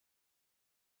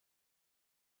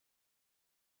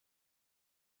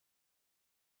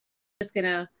Just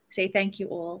gonna say thank you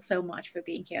all so much for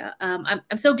being here. I'm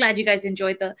so glad you guys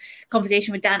enjoyed the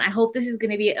conversation with Dan. I hope this is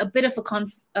going to be a bit of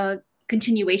a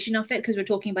continuation of it, because we're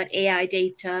talking about AI,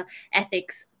 data,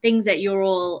 ethics, things that you're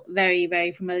all very,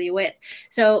 very familiar with.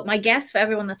 So my guest for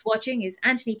everyone that's watching is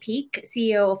Anthony Peake,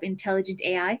 CEO of Intelligent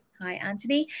AI. Hi,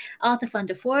 Anthony. Arthur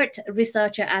Vandervoort,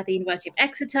 researcher at the University of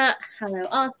Exeter. Hello,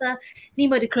 Arthur.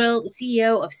 Nemo the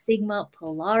CEO of Sigma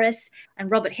Polaris. And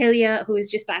Robert Hillier, who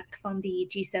is just back from the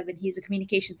G7. He's a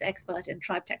communications expert in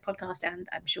TribeTech podcast, and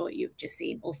I'm sure you've just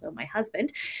seen also my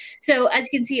husband. So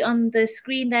as you can see on the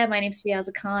screen there, my name is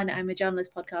Feyaza Khan. I'm a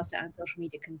journalist, podcaster, and social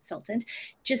media consultant.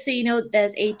 Just so you know,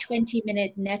 there's a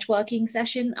 20-minute networking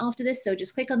session after this. So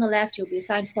just click on the left. You'll be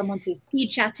assigned to someone to speed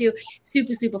chat to.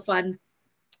 Super, super fun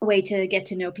way to get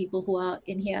to know people who are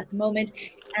in here at the moment.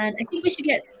 And I think we should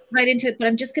get right into it, but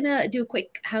I'm just going to do a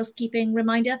quick housekeeping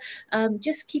reminder.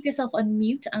 Just keep yourself on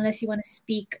mute unless you want to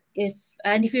speak.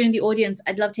 And if you're in the audience,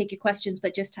 I'd love to take your questions,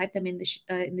 but just type them in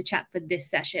the chat for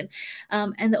this session.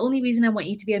 And the only reason I want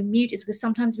you to be on mute is because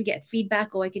sometimes we get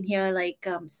feedback, or I can hear like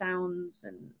sounds,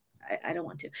 and I don't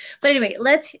want to. But anyway,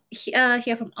 let's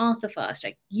hear from Arthur first.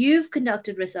 Right? You've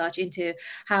conducted research into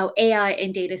how AI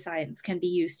and data science can be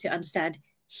used to understand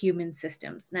human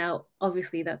systems. Now,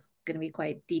 obviously, that's going to be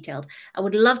quite detailed. I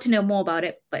would love to know more about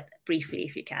it, but briefly,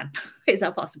 if you can. Is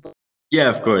that possible? Yeah,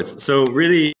 of course. So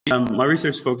really, my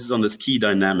research focuses on this key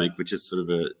dynamic, which is sort of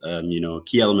a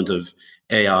key element of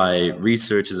AI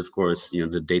research is, of course,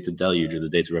 the data deluge or the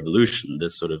data revolution,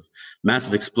 this sort of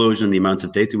massive explosion in the amounts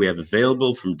of data we have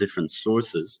available from different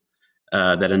sources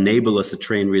that enable us to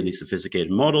train really sophisticated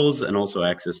models and also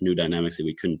access new dynamics that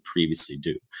we couldn't previously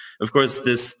do. Of course,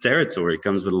 this territory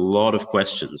comes with a lot of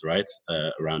questions, right?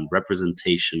 Around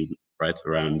representation, right?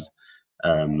 Around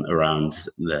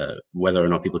whether or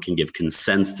not people can give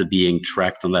consent to being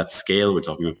tracked on that scale. We're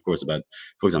talking, of course, about,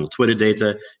 for example, Twitter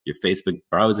data, your Facebook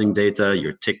browsing data,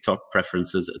 your TikTok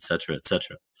preferences, etc.,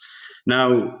 etc.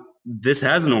 Now, this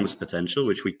has enormous potential,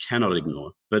 which we cannot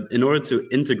ignore. But in order to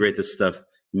integrate this stuff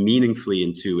meaningfully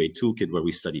into a toolkit where we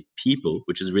study people,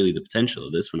 which is really the potential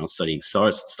of this, we're not studying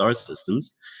star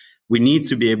systems, we need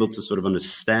to be able to sort of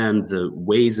understand the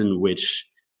ways in which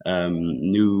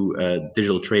new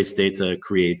digital trace data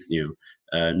creates new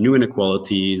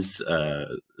inequalities,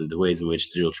 the ways in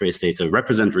which digital trace data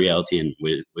represent reality and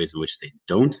ways in which they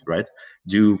don't, right?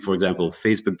 Do, for example,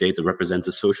 Facebook data represent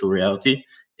a social reality?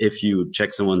 If you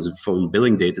check someone's phone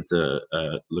billing data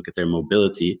to look at their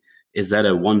mobility, is that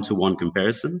a one-to-one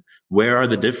comparison? Where are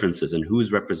the differences and who's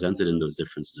represented in those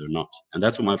differences or not? And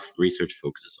that's what my research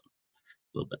focuses on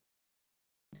a little bit.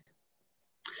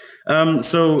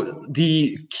 So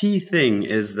the key thing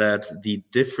is that the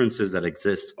differences that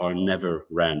exist are never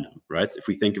random, right? If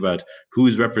we think about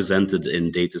who's represented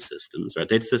in data systems, right?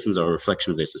 Data systems are a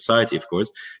reflection of their society, of course.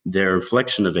 They're a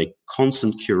reflection of a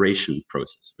constant curation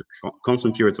process, a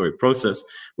constant curatory process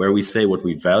where we say what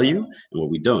we value and what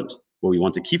we don't, what we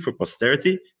want to keep for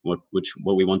posterity, what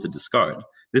we want to discard.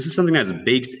 This is something that's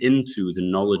baked into the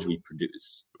knowledge we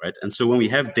produce, right? And so when we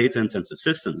have data-intensive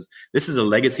systems, this is a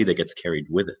legacy that gets carried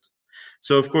with it.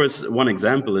 So, of course, one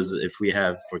example is if we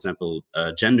have, for example,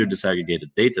 gender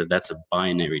disaggregated data, that's a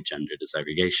binary gender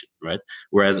disaggregation, right?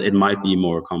 Whereas it might be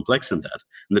more complex than that.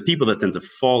 And the people that tend to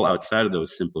fall outside of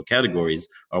those simple categories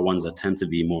are ones that tend to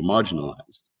be more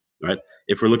marginalized. Right?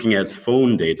 If we're looking at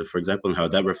phone data, for example, and how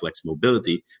that reflects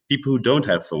mobility, people who don't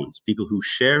have phones, people who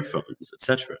share phones,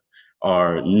 etc.,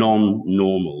 are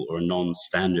non-normal or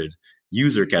non-standard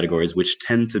user categories, which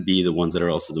tend to be the ones that are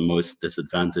also the most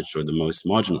disadvantaged or the most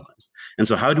marginalized. And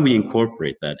so how do we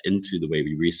incorporate that into the way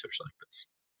we research like this?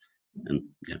 And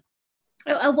yeah.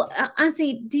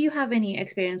 Anthony, do you have any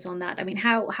experience on that? I mean,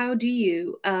 how do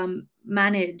you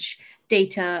manage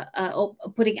data or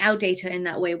putting out data in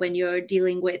that way when you're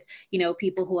dealing with,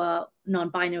 people who are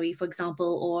non-binary, for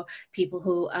example, or people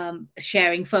who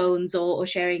sharing phones or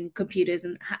sharing computers,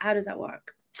 and how does that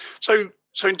work? So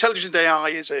intelligent AI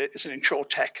is an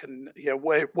insurtech, and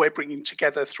we're bringing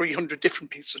together 300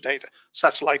 different pieces of data: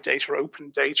 satellite data,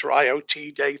 open data,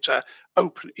 IoT data,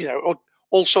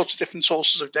 all sorts of different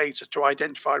sources of data to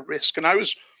identify risk. And I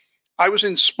was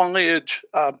inspired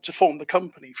to form the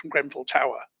company from Grenfell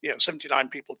Tower. 79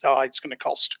 people died. It's going to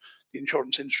cost the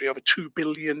insurance industry over $2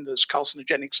 billion. There's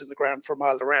carcinogenics in the ground for a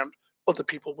mile around. Other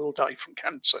people will die from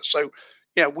cancer. So,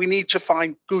 we need to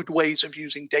find good ways of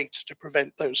using data to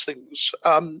prevent those things.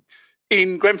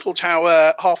 In Grenfell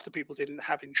Tower, half the people didn't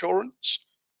have insurance.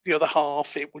 The other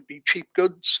half, it would be cheap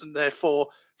goods. And therefore,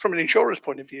 from an insurer's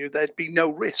point of view, there'd be no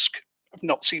risk. I've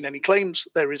not seen any claims.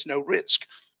 There is no risk.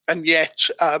 And yet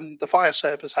the fire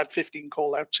service had 15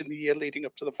 call outs in the year leading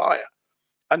up to the fire.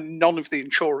 and none of the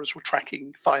insurers were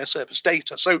tracking fire service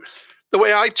data. So the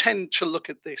way I tend to look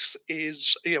at this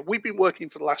is, we've been working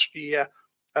for the last year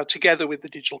together with the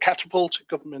Digital Catapult, a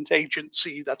government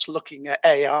agency that's looking at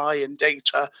AI and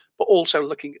data, but also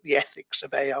looking at the ethics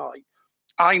of AI.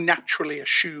 I naturally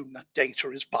assume that data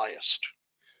is biased.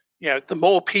 The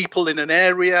more people in an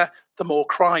area, the more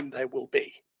crime there will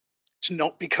be. It's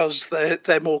not because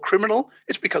they're more criminal,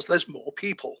 it's because there's more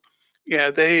people.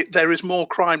 There is more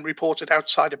crime reported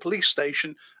outside a police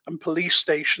station, and police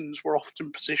stations were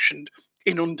often positioned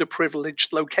in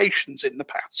underprivileged locations in the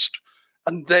past.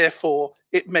 And therefore,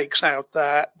 it makes out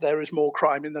that there is more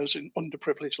crime in those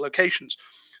underprivileged locations.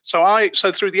 So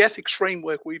through the ethics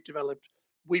framework we've developed,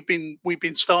 we've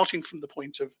been starting from the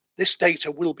point of this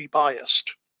data will be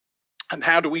biased. And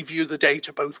how do we view the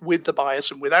data both with the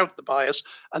bias and without the bias?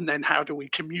 And then how do we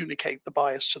communicate the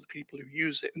bias to the people who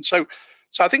use it? And so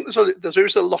I think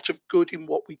there's a lot of good in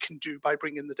what we can do by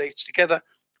bringing the data together,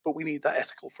 but we need that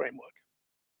ethical framework.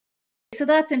 So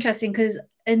that's interesting, because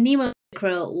Nemo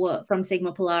from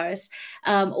Sigma Polaris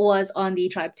was on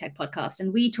the TribeTech podcast,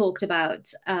 and we talked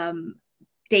about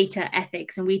data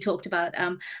ethics, and we talked about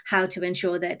how to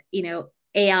ensure that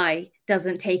AI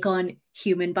doesn't take on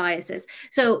human biases.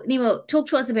 So Nemo, talk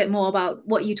to us a bit more about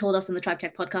what you told us on the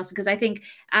TribeTech podcast, because I think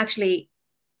actually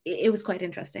it was quite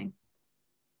interesting.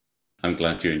 I'm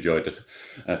glad you enjoyed it,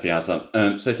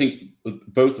 Feyaza. So I think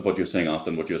both of what you're saying, Arthur,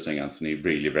 and what you're saying, Anthony,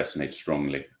 really resonate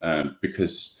strongly,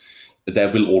 because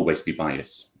there will always be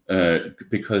bias.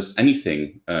 Because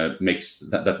anything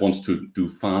that wants to do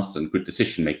fast and good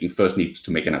decision making first needs to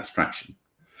make an abstraction.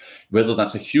 Whether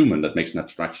that's a human that makes an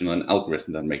abstraction or an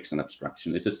algorithm that makes an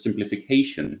abstraction, it's a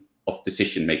simplification of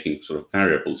decision making sort of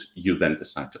variables you then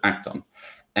decide to act on.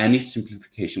 Any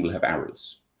simplification will have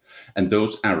errors. And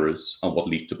those errors are what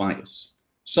lead to bias.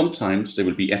 Sometimes there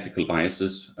will be ethical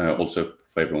biases, also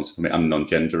for everyone's information, I'm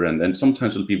non-gender, and then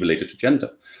sometimes it'll be related to gender.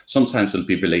 Sometimes it'll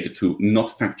be related to not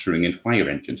factoring in fire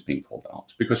engines being called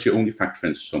out, because you only factor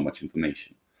in so much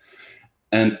information.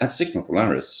 And at Sigma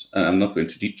Polaris, I'm not going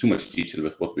to too much detail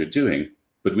with what we're doing,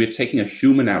 but we're taking a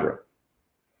human error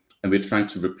and we're trying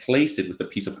to replace it with a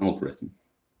piece of algorithm.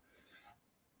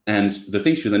 And the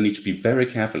things you then need to be very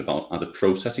careful about are the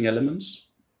processing elements,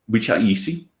 which are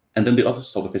easy, and then the other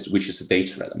sort of is, which is the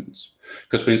data elements.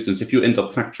 Because, for instance, if you end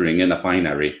up factoring in a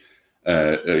binary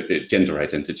gender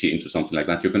identity into something like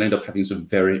that, you're going to end up having some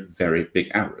very, very big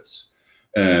errors.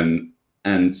 And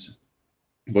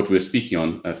what we're speaking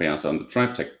on, Feyaza, on the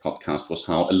TribeTech podcast, was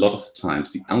how a lot of the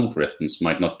times the algorithms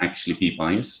might not actually be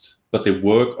biased, but they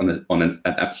work on an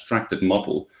abstracted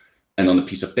model and on a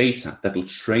piece of data that will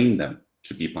train them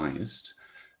to be biased,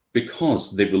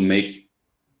 because they will make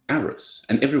errors,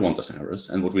 and everyone does errors,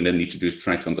 and what we then need to do is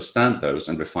try to understand those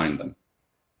and refine them.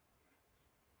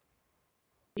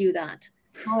 Do that.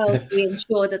 How do we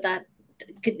ensure that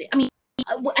could,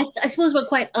 I suppose we're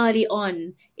quite early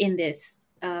on in this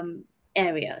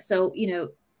area, so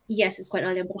yes, it's quite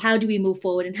early on, but how do we move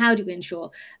forward, and how do we ensure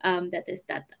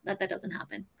that doesn't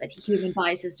happen, that human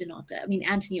biases do not?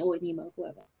 Anthony or Nemo,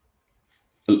 whoever.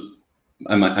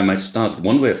 I might start.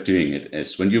 One way of doing it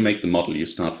is, when you make the model, you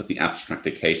start with the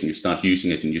abstracted case and you start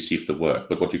using it and you see if they work.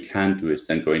 But what you can do is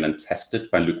then go in and test it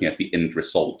by looking at the end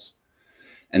result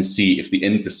and see if the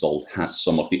end result has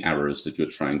some of the errors that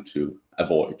you're trying to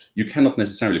avoid. You cannot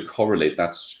necessarily correlate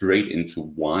that straight into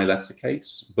why that's the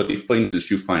case. But if, for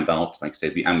instance, you find out, like say,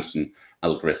 the Amazon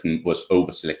algorithm was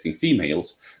over-selecting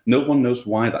females, no one knows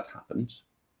why that happened,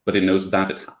 but it knows that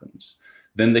it happened.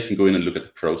 Then they can go in and look at the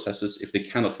processes. If they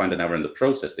cannot find an error in the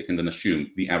process, they can then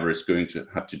assume the error is going to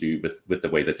have to do with the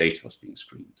way the data was being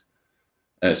screened.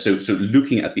 So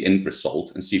looking at the end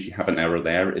result and see if you have an error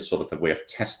there is sort of a way of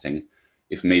testing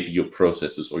if maybe your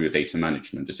processes or your data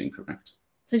management is incorrect.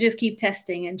 So just keep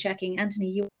testing and checking. Anthony,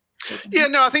 you. Yeah,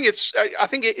 no, I think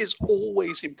it is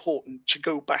always important to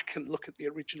go back and look at the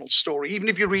original story. Even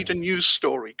if you read a news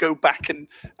story, go back and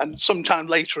sometime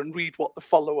later and read what the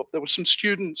follow-up. There were some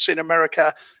students in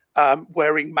America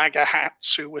wearing MAGA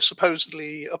hats who were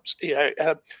supposedly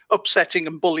upsetting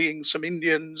and bullying some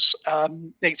Indians,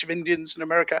 native Indians in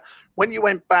America. When you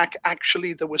went back,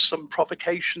 actually, there were some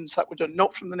provocations that were done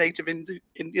not from the native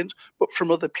Indians, but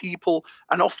from other people.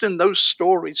 And often those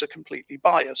stories are completely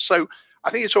biased. So I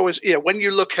think it's always, when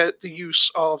you look at the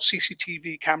use of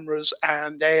CCTV cameras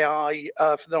and AI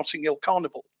for the Notting Hill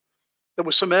Carnival, there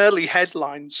were some early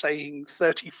headlines saying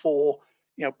 34,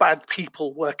 bad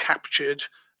people were captured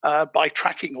by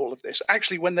tracking all of this.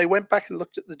 Actually, when they went back and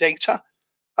looked at the data,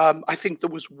 I think there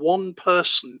was one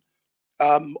person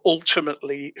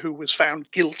ultimately who was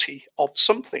found guilty of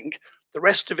something. The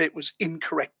rest of it was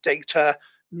incorrect data.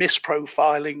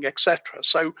 misprofiling, etc.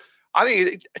 So I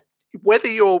think whether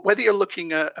you're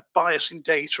looking at bias in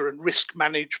data and risk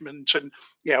management, and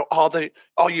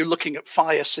are you looking at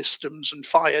fire systems and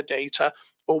fire data,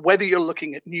 or whether you're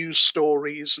looking at news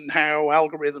stories and how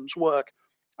algorithms work,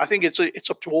 I think it's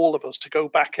up to all of us to go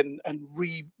back and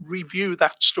review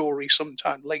that story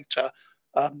sometime later,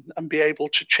 and be able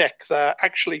to check that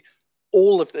actually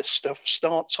all of this stuff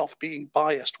starts off being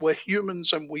biased. We're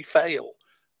humans and we fail.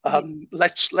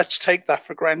 Let's take that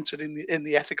for granted in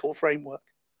the ethical framework.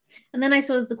 And then I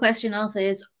suppose the question, Arthur,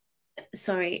 is,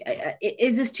 sorry,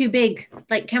 is this too big?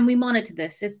 Like, can we monitor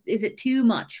this? Is it too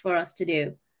much for us to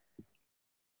do?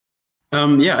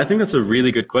 Yeah, I think that's a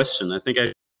really good question. I think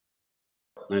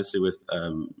nicely with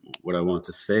what I want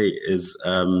to say is,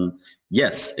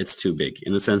 yes, it's too big,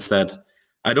 in the sense that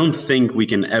I don't think we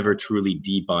can ever truly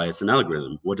de-bias an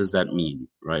algorithm. What does that mean,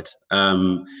 right?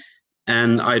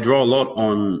 And I draw a lot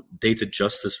on data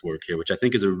justice work here, which I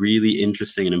think is a really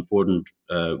interesting and important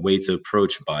way to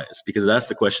approach bias, because it asks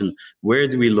the question, where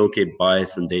do we locate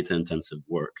bias in data-intensive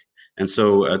work? And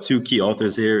so two key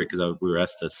authors here, because we were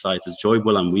asked to cite, is Joy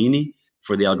Buolamwini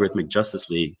for the Algorithmic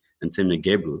Justice League and Timnit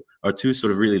Gebru, are two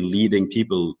sort of really leading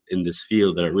people in this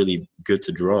field that are really good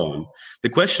to draw on. The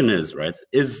question is, right,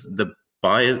 is the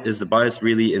bias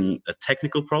really in a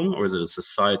technical problem, or is it a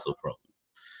societal problem?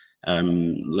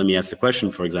 Let me ask the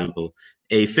question, for example,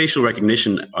 a facial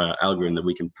recognition algorithm that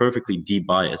we can perfectly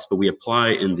de-bias, but we apply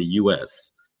in the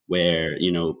US, where,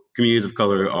 communities of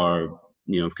color are,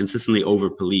 consistently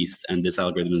over-policed, and this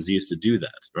algorithm is used to do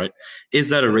that, right? Is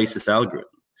that a racist algorithm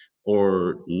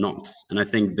or not? And I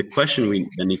think the question we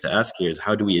then need to ask here is,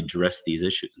 how do we address these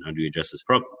issues, and how do we address this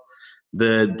problem?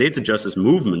 The data justice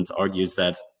movement argues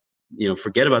that,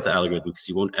 forget about the algorithm, because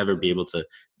you won't ever be able to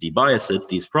de-bias it.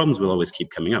 These problems will always keep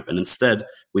coming up. And instead,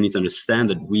 we need to understand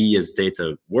that we as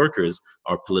data workers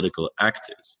are political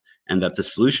actors, and that the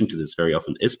solution to this very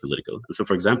often is political. And so,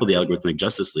 for example, the Algorithmic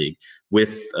Justice League,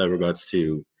 with regards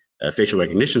to facial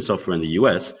recognition software in the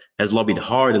US, has lobbied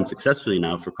hard and successfully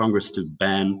now for Congress to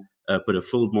put a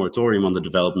full moratorium on the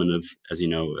development of, as you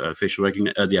know,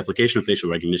 the application of facial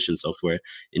recognition software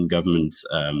in government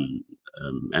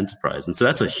enterprise. And so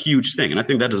that's a huge thing. And I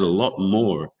think that does a lot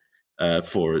more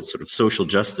for sort of social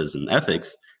justice and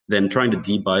ethics than trying to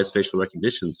de-bias facial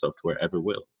recognition software ever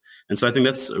will. And so I think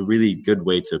that's a really good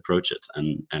way to approach it.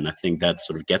 And I think that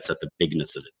sort of gets at the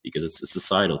bigness of it, because it's a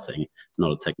societal thing,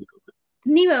 not a technical thing.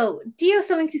 Nemo, do you have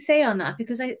something to say on that?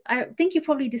 Because I think you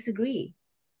probably disagree.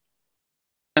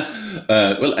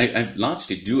 Well, I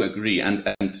largely do agree, and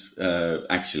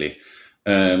actually,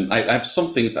 I have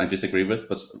some things I disagree with,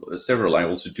 but several I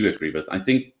also do agree with. I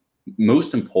think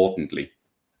most importantly,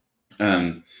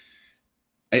 I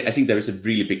think there is a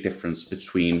really big difference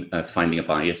between finding a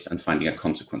bias and finding a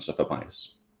consequence of a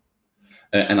bias.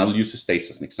 And I'll use the States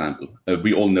as an example.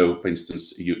 We all know, for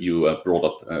instance, you brought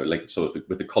up like sort of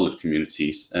with the colored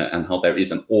communities and how there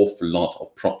is an awful lot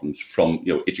of problems from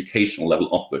educational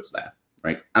level upwards there.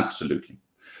 Right, absolutely.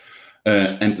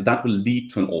 And that will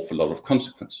lead to an awful lot of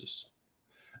consequences.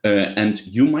 And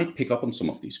you might pick up on some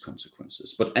of these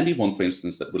consequences, but anyone, for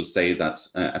instance, that will say that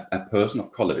a person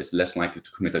of color is less likely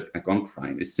to commit a gun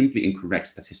crime is simply incorrect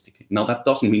statistically. Now, that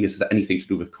doesn't mean it has anything to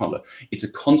do with color. It's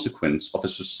a consequence of a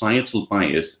societal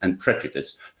bias and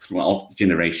prejudice throughout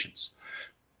generations.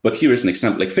 But here is an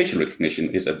example. Like, facial recognition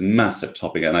is a massive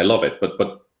topic, and I love it,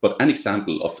 but an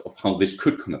example of how this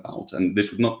could come about, and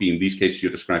this would not be in these cases you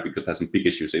described because there's some big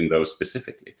issues in those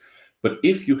specifically. But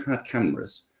if you had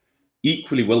cameras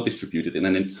equally well distributed in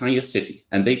an entire city,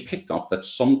 and they picked up that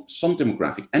some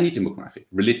demographic, any demographic,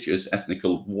 religious,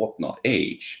 ethnical, whatnot,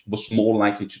 age, was more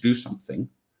likely to do something,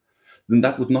 then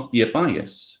that would not be a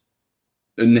bias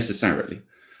necessarily.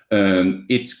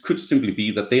 It could simply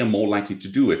be that they are more likely to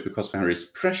do it because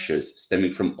various pressures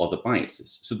stemming from other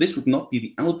biases. So this would not be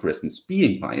the algorithms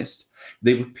being biased.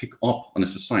 They would pick up on a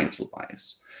societal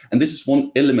bias. And this is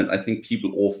one element I think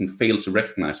people often fail to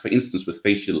recognize, for instance, with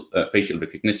facial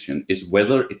recognition, is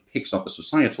whether it picks up a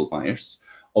societal bias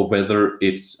or whether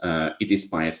it is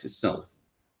bias itself.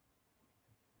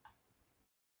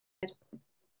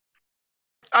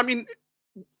 I mean,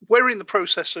 we're in the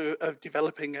process of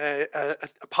developing a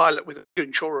pilot with an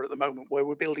insurer at the moment, where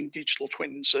we're building digital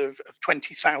twins of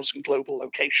 20,000 global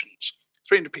locations,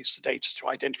 300 pieces of data to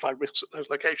identify risks at those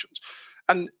locations.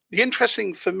 And the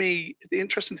interesting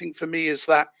thing for me is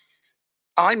that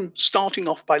I'm starting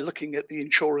off by looking at the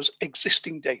insurer's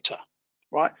existing data,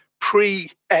 right?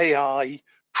 Pre-AI,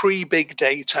 pre-big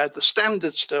data, the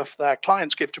standard stuff that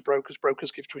clients give to brokers,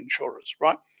 brokers give to insurers,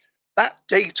 right? That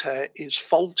data is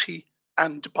faulty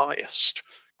and biased.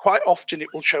 quite often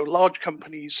it will show large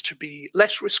companies to be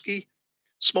less risky,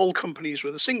 small companies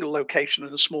with a single location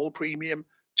and a small premium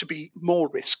to be more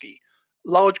risky.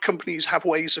 Large companies have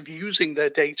ways of using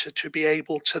their data to be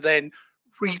able to then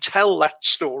retell that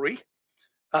story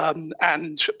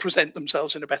and present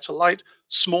themselves in a better light.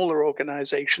 Smaller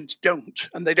organizations don't,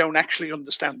 and they don't actually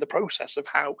understand the process of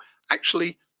how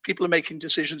actually people are making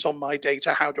decisions on my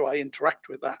data. How do I interact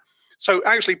with that? So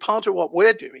actually part of what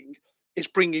we're doing is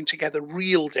bringing together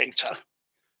real data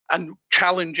and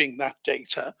challenging that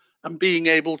data and being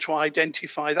able to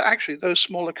identify that actually those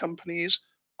smaller companies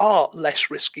are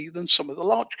less risky than some of the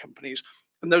large companies.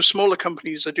 And those smaller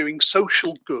companies are doing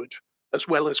social good as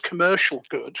well as commercial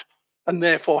good. And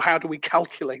therefore, how do we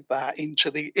calculate that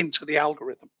into the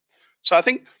algorithm? So I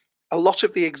think a lot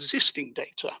of the existing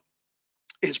data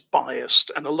is biased,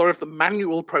 and a lot of the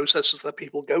manual processes that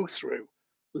people go through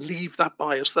leave that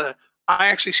bias there. I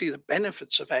actually see the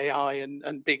benefits of AI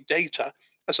and big data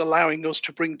as allowing us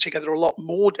to bring together a lot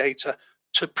more data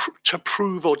to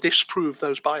prove or disprove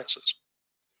those biases.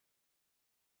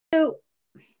 So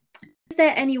is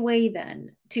there any way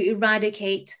then to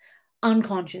eradicate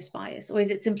unconscious bias, or is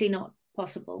it simply not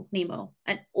possible, Nemo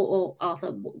or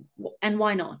Arthur? And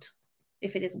why not,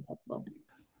 if it isn't possible?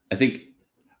 I think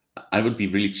I would be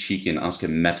really cheeky and ask a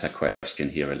meta question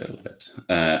here a little bit,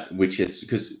 which is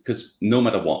because no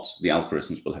matter what, the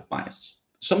algorithms will have bias.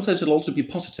 Sometimes it'll also be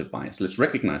positive bias. Let's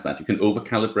recognize that. You can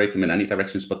over-calibrate them in any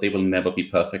directions, but they will never be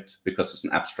perfect because it's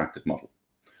an abstracted model.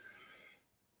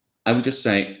 I would just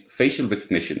say facial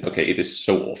recognition, okay, it is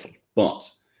so awful, but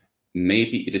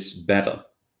maybe it is better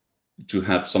to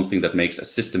have something that makes a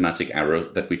systematic error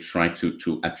that we try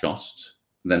to adjust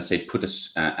than say put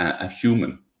a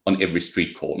human on every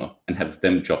street corner and have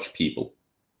them judge people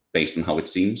based on how it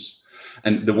seems.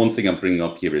 And the one thing I'm bringing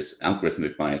up here is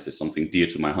algorithmic bias is something dear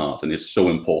to my heart, and it's so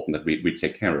important that we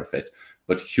take care of it.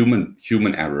 But human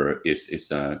error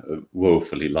is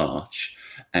woefully large.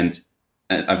 And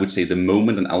I would say the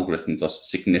moment an algorithm does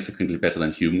significantly better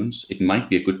than humans, it might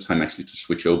be a good time actually to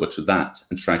switch over to that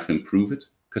and try to improve it.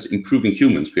 Because improving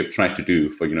humans we have tried to do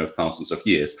for thousands of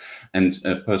years, and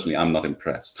personally I'm not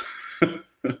impressed.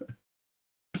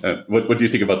 What do you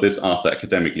think about this, Arthur?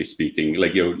 Academically speaking,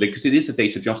 because it is a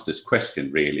data justice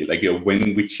question, really.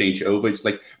 When we change over, it's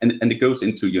like, and it goes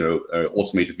into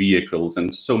automated vehicles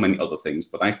and so many other things.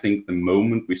 But I think the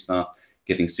moment we start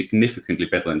getting significantly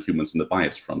better than humans in the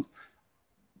bias front,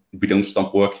 we don't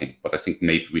stop working. But I think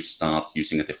maybe we start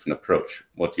using a different approach.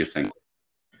 What do you think?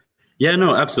 Yeah,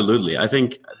 no, absolutely. I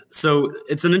think so.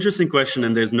 It's an interesting question,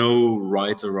 and there's no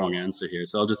right or wrong answer here.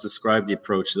 So I'll just describe the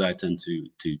approach that I tend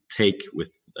to take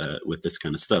with this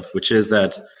kind of stuff, which is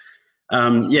that,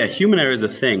 yeah, human error is a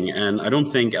thing, and I don't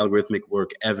think algorithmic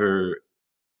work ever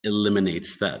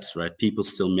eliminates that, right? People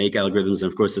still make algorithms,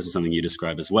 and of course, this is something you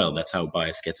describe as well. That's how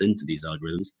bias gets into these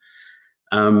algorithms.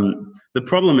 The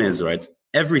problem is, right,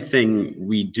 everything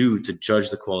we do to judge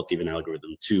the quality of an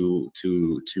algorithm, to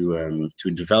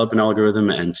develop an algorithm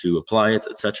and to apply it,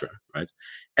 etc., right?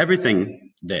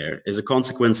 Everything there is a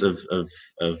consequence of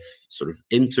sort of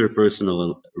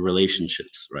interpersonal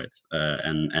relationships, right?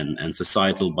 And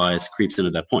societal bias creeps in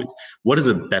at that point. What is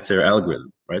a better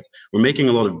algorithm, right? We're making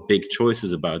a lot of big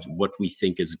choices about what we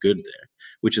think is good there,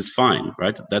 which is fine,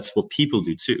 right? That's what people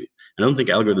do too. I don't think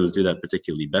algorithms do that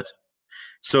particularly better.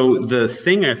 So the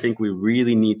thing I think we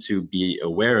really need to be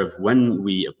aware of when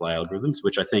we apply algorithms,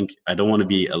 which I don't want to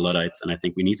be a Luddite, and I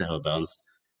think we need to have a balanced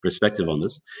perspective on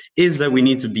this, is that we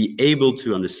need to be able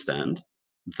to understand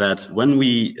that when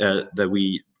we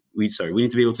need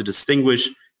to be able to distinguish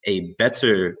a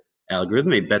better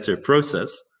algorithm, a better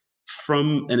process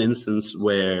from an instance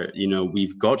where,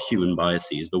 we've got human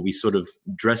biases, but we sort of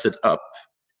dress it up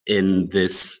in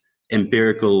this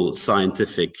empirical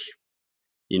scientific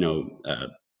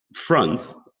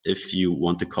front, if you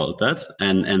want to call it that,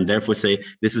 and therefore say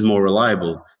this is more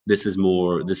reliable, this is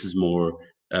more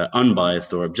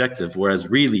unbiased or objective, whereas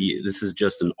really this is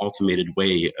just an automated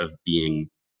way of being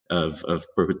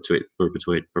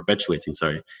perpetuating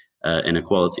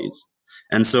inequalities.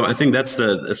 And so I think that's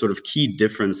the sort of key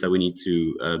difference that we need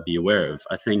to be aware of.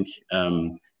 I think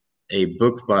a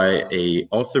book by a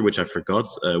author, which I forgot,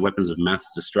 Weapons of Math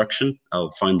Destruction,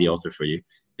 I'll find the author for you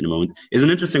in a moment, is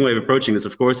an interesting way of approaching this.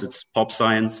 Of course, it's pop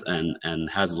science and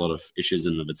has a lot of issues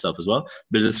in and of itself as well,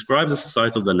 but it describes a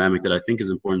societal dynamic that I think is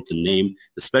important to name,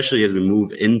 especially as we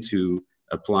move into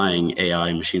applying AI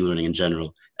and machine learning in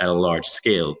general at a large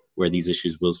scale, where these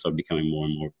issues will start becoming more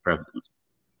and more prevalent.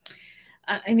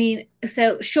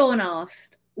 So Sean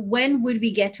asked, when would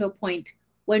we get to a point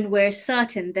when we're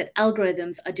certain that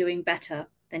algorithms are doing better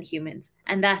than humans,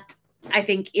 and that I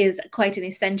think is quite an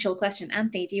essential question.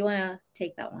 Anthony, do you want to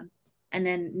take that one? And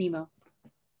then Nemo.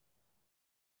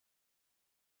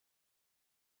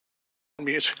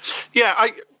 Yeah,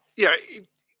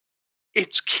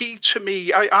 it's key to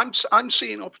me. I'm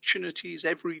seeing opportunities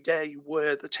every day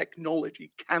where the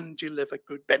technology can deliver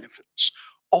good benefits,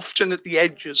 often at the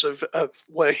edges of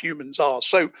where humans are.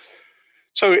 So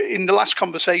in the last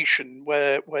conversation,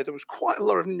 where there was quite a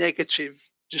lot of negative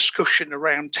discussion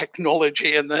around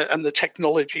technology and the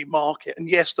technology market, and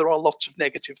yes, there are lots of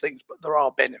negative things, but there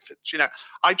are benefits. You know,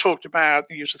 I talked about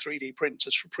the use of 3D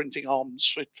printers for printing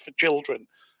arms for children.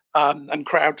 And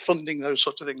crowdfunding, those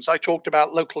sorts of things. I talked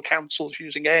about local councils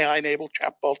using AI-enabled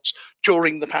chatbots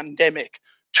during the pandemic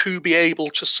to be able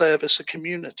to service a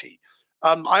community.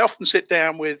 I often sit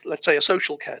down with, let's say, a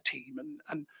social care team,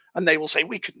 and they will say,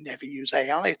 we could never use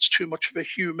AI. It's too much of a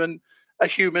human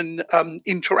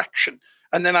interaction.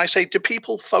 And then I say, do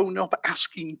people phone up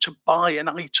asking to buy an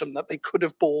item that they could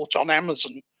have bought on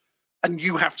Amazon? And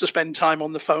you have to spend time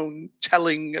on the phone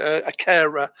telling a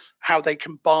carer how they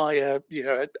can buy a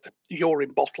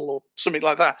urine bottle or something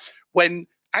like that, when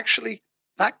actually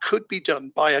that could be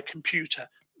done by a computer.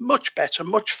 Much better,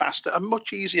 much faster, a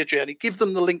much easier journey. Give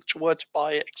them the link to where to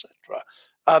buy it, etc.,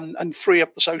 and free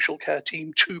up the social care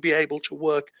team to be able to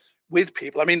work with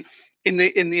people. I mean, in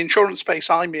the insurance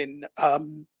space I'm in,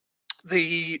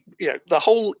 the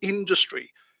whole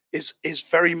industry is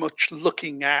very much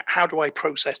looking at how do I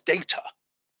process data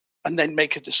and then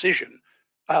make a decision.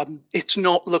 It's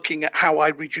not looking at how I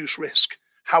reduce risk,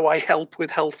 how I help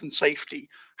with health and safety,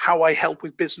 how I help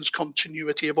with business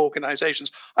continuity of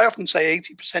organizations. I often say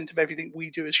 80% of everything we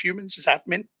do as humans is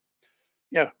admin.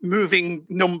 You know, moving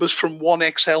numbers from one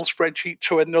Excel spreadsheet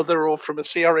to another, or from a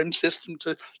CRM system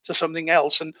to something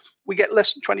else. And we get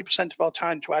less than 20% of our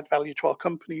time to add value to our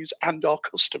companies and our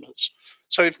customers.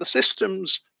 So if the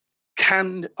systems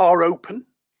are open,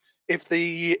 if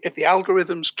the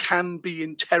algorithms can be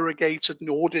interrogated and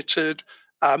audited,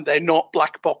 they're not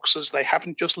black boxes, they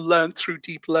haven't just learned through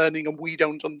deep learning and we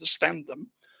don't understand them.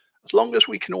 As long as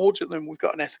we can audit them, we've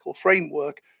got an ethical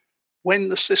framework. When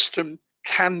the system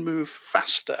can move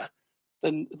faster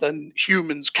than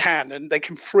humans can, and they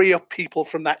can free up people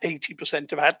from that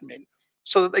 80% of admin,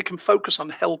 so that they can focus on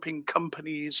helping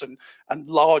companies and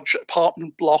large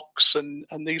apartment blocks and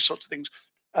these sorts of things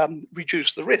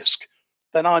reduce the risk,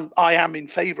 then I am in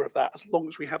favor of that, as long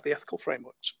as we have the ethical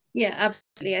frameworks. Yeah,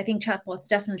 absolutely. I think chatbots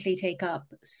definitely take up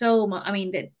so much. I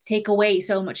mean, they take away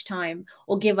so much time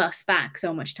or give us back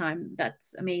so much time.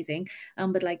 That's amazing.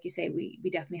 But like you say, we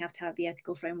definitely have to have the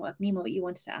ethical framework. Nemo, you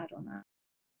wanted to add on that?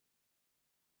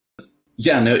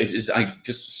 Yeah, no, it is. I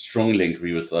just strongly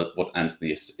agree with what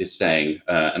Anthony is saying,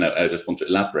 and I just want to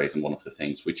elaborate on one of the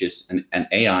things, which is an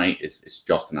AI is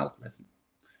just an algorithm.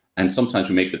 And sometimes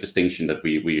we make the distinction that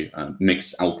we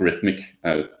mix algorithmic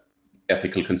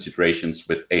ethical considerations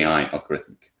with AI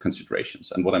algorithmic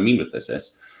considerations. And what I mean with this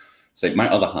is, say, my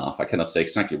other half, I cannot say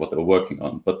exactly what they were working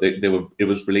on, but it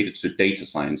was related to data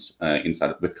science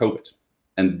inside with COVID.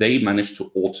 And they managed to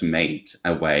automate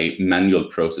away manual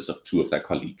process of 2 of their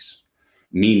colleagues,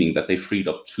 meaning that they freed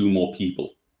up 2 more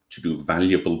people to do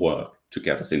valuable work to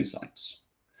get us insights.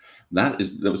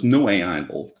 There was no AI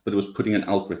involved, but it was putting an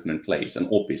algorithm in place. And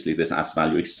obviously this adds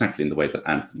value exactly in the way that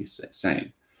Anthony is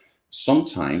saying.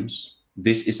 Sometimes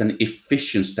this is an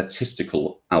efficient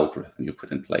statistical algorithm you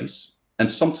put in place.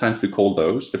 And sometimes we call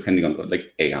those, depending on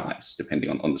like AIs, depending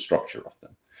on the structure of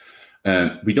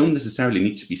them. We don't necessarily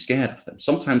need to be scared of them.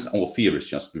 Sometimes our fear is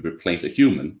just we replace a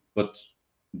human, but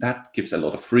that gives a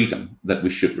lot of freedom that we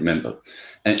should remember.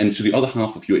 And to the other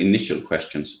half of your initial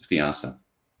questions, Feyaza,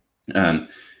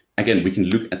 again, we can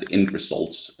look at the end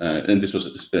results. And this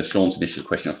was Sean's initial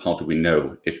question of how do we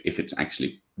know if it's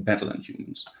actually better than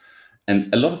humans?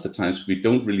 And a lot of the times we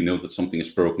don't really know that something is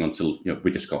broken until we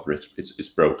discover it's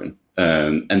broken.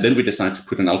 And then we decide to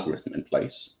put an algorithm in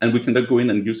place. And we can then go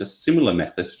in and use a similar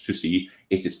method to see,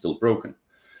 is it still broken?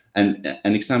 And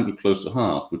an example close to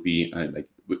heart would be like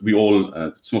we all,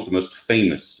 some of the most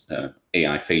famous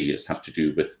AI failures have to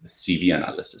do with the CV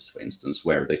analysis, for instance,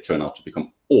 where they turn out to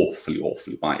become awfully,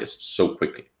 awfully biased so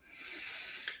quickly.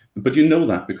 But you know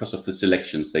that because of the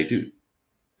selections they do.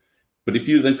 But if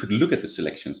you then could look at the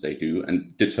selections they do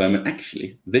and determine,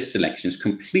 actually, this selection is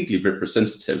completely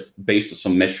representative based on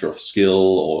some measure of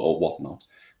skill or whatnot,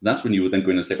 that's when you would then go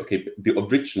in and say, okay, the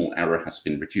original error has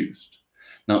been reduced.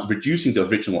 Now, reducing the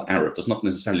original error does not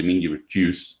necessarily mean you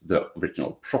reduce the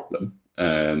original problem,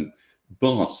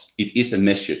 but it is a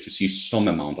measure to see some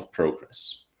amount of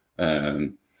progress.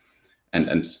 And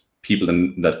people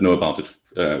that know about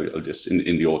it just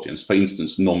in the audience. For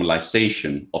instance,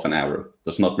 normalization of an error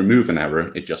does not remove an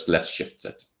error, it just left shifts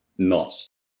it, not.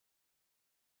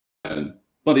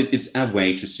 But it's a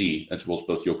way to see, towards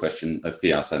both your question,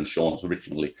 Feyaza and Sean's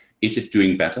originally, is it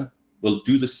doing better? Well,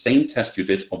 do the same test you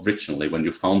did originally when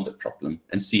you found the problem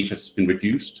and see if it's been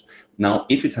reduced. Now,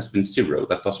 if it has been 0,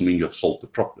 that doesn't mean you have solved the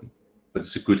problem, but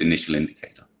it's a good initial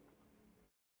indicator.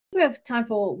 We have time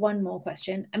for one more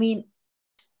question. I mean,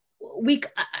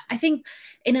 I think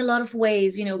in a lot of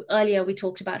ways, you know, earlier we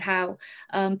talked about how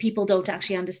people don't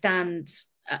actually understand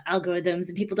algorithms,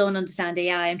 and people don't understand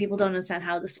AI, and people don't understand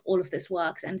how all of this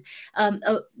works. And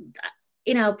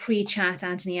in our pre-chat,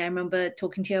 Anthony, I remember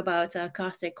talking to you about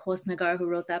Karthik Hosnagar, who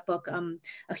wrote that book,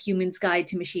 A Human's Guide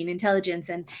to Machine Intelligence.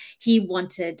 And he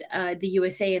wanted the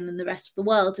USA and then the rest of the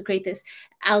world to create this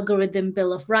algorithm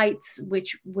bill of rights,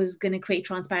 which was going to create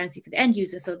transparency for the end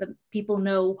user so that people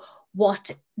know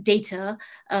what data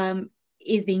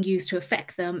is being used to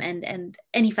affect them, and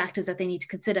any factors that they need to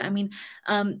consider. I mean,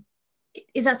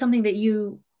 is that something that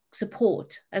you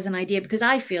support as an idea? Because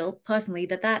I feel personally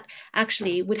that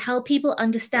actually would help people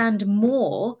understand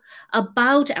more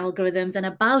about algorithms and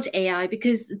about AI,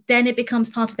 because then it becomes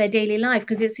part of their daily life,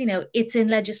 because it's, you know, it's in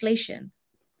legislation.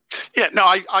 Yeah, no,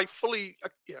 I fully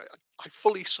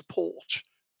support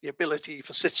the ability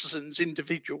for citizens,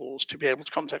 individuals, to be able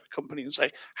to contact a company and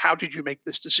say, how did you make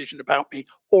this decision about me?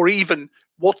 Or even,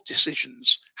 what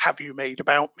decisions have you made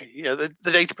about me? You know, the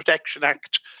Data Protection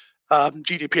Act,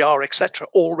 GDPR, etc.,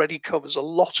 already covers a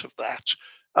lot of that.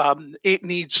 It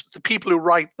needs, the people who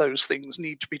write those things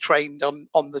need to be trained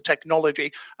on the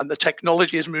technology, and the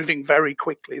technology is moving very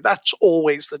quickly. That's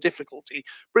always the difficulty.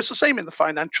 But it's the same in the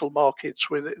financial markets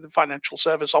with the Financial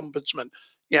Service Ombudsman.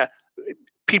 Yeah,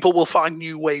 people will find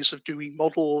new ways of doing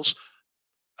models.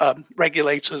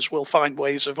 Regulators will find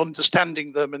ways of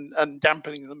understanding them and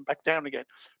dampening them back down again.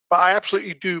 But I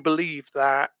absolutely do believe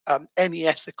that any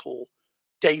ethical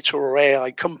data or AI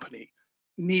company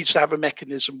needs to have a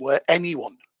mechanism where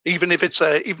anyone, even if it's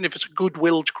a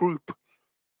good-willed group,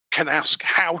 can ask,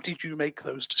 how did you make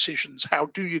those decisions? How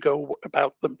do you go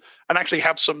about them? And actually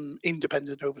have some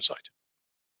independent oversight.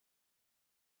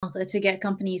 To get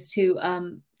companies to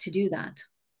do that.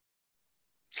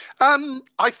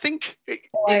 I think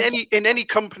in any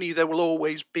company there will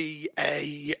always be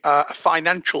a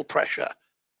financial pressure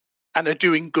and a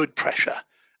doing good pressure.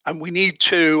 And we need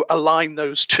to align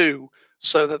those two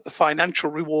so that the financial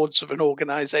rewards of an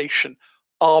organization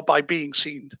are by being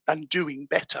seen and doing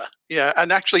better. Yeah,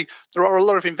 and actually there are a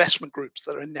lot of investment groups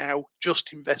that are now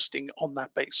just investing on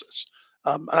that basis.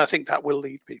 And I think that will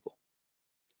lead people.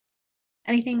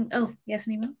 Anything? Oh, yes,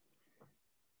 Nemo?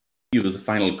 The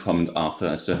final comment,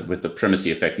 Arthur, with the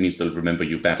primacy effect means they'll remember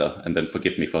you better, and then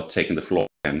forgive me for taking the floor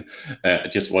again. I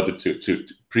just wanted to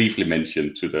briefly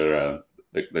mention to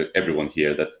everyone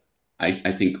here that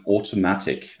I think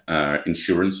automatic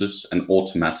insurances and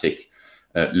automatic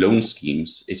loan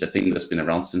schemes is a thing that's been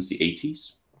around since the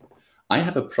 80s. I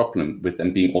have a problem with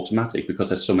them being automatic because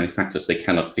there's so many factors they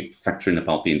cannot factor in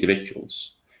about the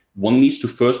individuals. One needs to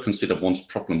first consider one's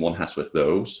problem one has with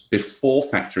those before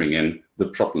factoring in the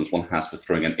problems one has with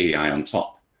throwing an AI on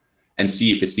top, and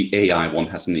see if it's the AI one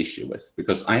has an issue with,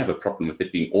 because I have a problem with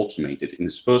it being automated in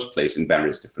its first place in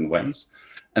various different ways.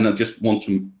 And I just want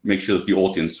to make sure that the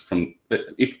audience,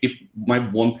 if my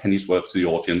 1 penny's worth to the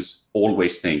audience,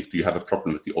 always think, do you have a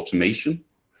problem with the automation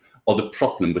or the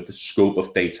problem with the scope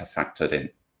of data factored in?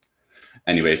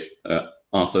 Anyways,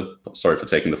 Arthur, sorry for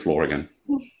taking the floor again.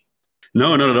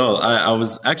 No, not at all. I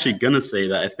was actually going to say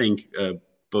that I think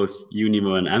both you,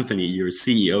 Nemo, and Anthony, you're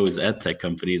CEOs at tech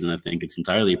companies, and I think it's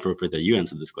entirely appropriate that you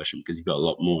answer this question because you've got a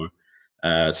lot more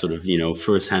sort of, you know,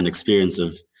 first-hand experience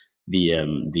of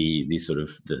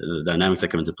the dynamics that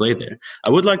come into play there. I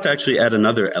would like to actually add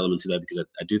another element to that, because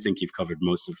I do think you've covered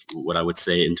most of what I would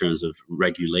say in terms of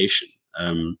regulation.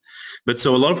 But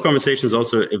so a lot of conversations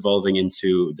also evolving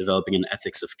into developing an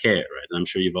ethics of care, right? And I'm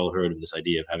sure you've all heard of this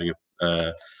idea of having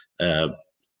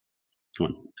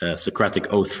a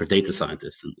Socratic oath for data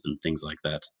scientists and things like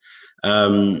that.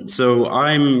 So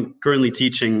I'm currently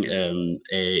teaching an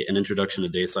introduction to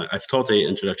data science. I've taught an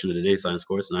introduction to the data science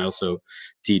course, and I also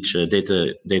teach a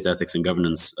data ethics and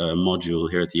governance module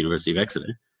here at the University of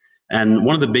Exeter. And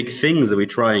one of the big things that we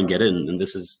try and get in, and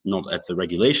this is not at the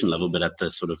regulation level, but at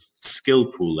the sort of skill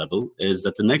pool level, is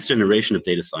that the next generation of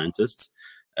data scientists,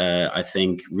 I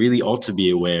think, really ought to be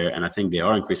aware, and I think they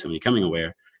are increasingly becoming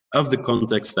aware, of the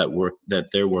context that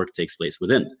their work takes place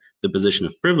within, the position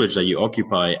of privilege that you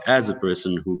occupy as a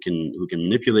person who can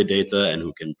manipulate data and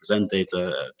who can present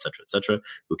data, et cetera,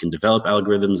 who can develop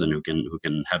algorithms and who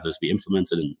can have those be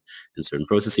implemented in certain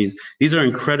processes. These are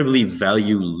incredibly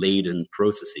value-laden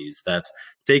processes that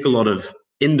take a lot of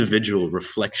individual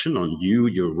reflection on you,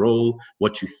 your role,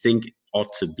 what you think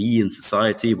ought to be in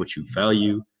society, what you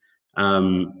value.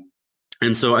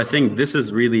 And so I think this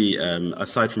is really,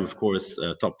 aside from, of course,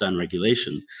 top-down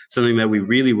regulation, something that we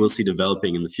really will see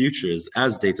developing in the future is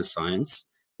as data science,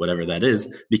 whatever that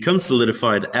is, becomes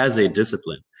solidified as a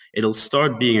discipline. It'll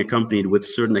start being accompanied with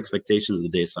certain expectations of the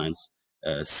data science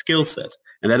skill set.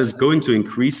 And that is going to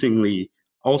increasingly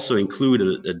also include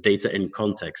a data in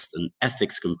context, an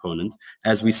ethics component,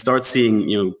 as we start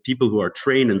seeing, people who are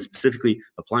trained and specifically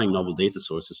applying novel data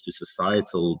sources to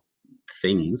societal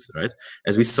things, right?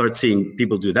 As we start seeing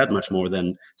people do that much more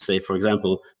than, say, for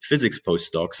example, physics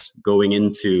postdocs going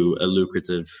into a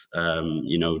lucrative,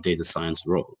 data science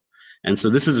role. And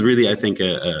so this is really, I think,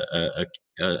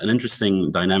 an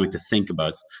interesting dynamic to think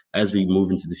about as we move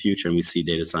into the future and we see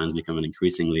data science become an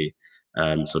increasingly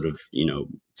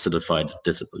solidified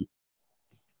discipline.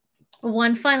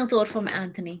 One final thought from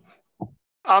Anthony.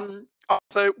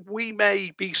 Arthur, we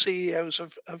may be CEOs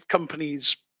of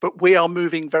companies, but we are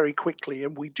moving very quickly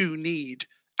and we do need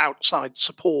outside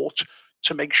support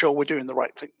to make sure we're doing the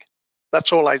right thing.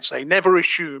 That's all I'd say. Never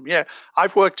assume. Yeah,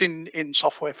 I've worked in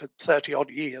software for 30 odd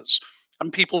years,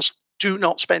 and people do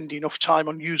not spend enough time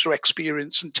on user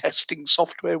experience and testing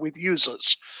software with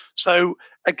users. So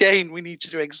again, we need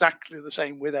to do exactly the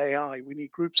same with AI. We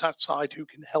need groups outside who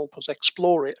can help us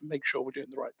explore it and make sure we're doing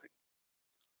the right thing.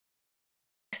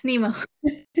 Nemo.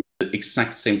 The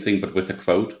exact same thing, but with a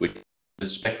quote, which the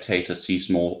spectator sees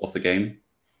more of the game.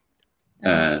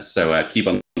 So keep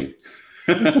on.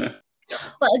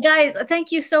 Well, guys,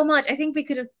 thank you so much. I think we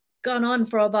could have gone on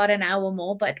for about an hour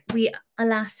more, but we,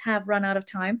 alas, have run out of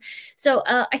time. So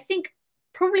I think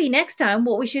probably next time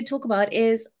what we should talk about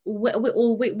is,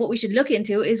 what we should look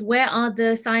into is, where are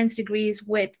the science degrees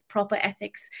with proper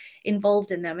ethics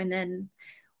involved in them? And then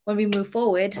when we move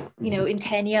forward, in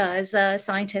 10 years,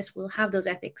 scientists will have those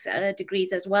ethics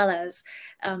degrees as well as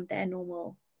their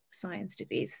normal science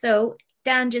degrees. So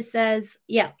Dan just says,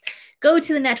 yeah, go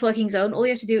to the networking zone. All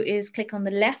you have to do is click on the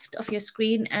left of your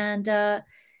screen and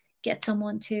get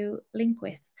someone to link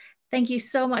with. Thank you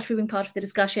so much for being part of the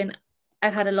discussion.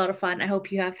 I've had a lot of fun. I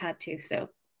hope you have had too. So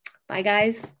bye,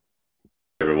 guys.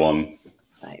 Everyone.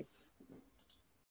 Bye.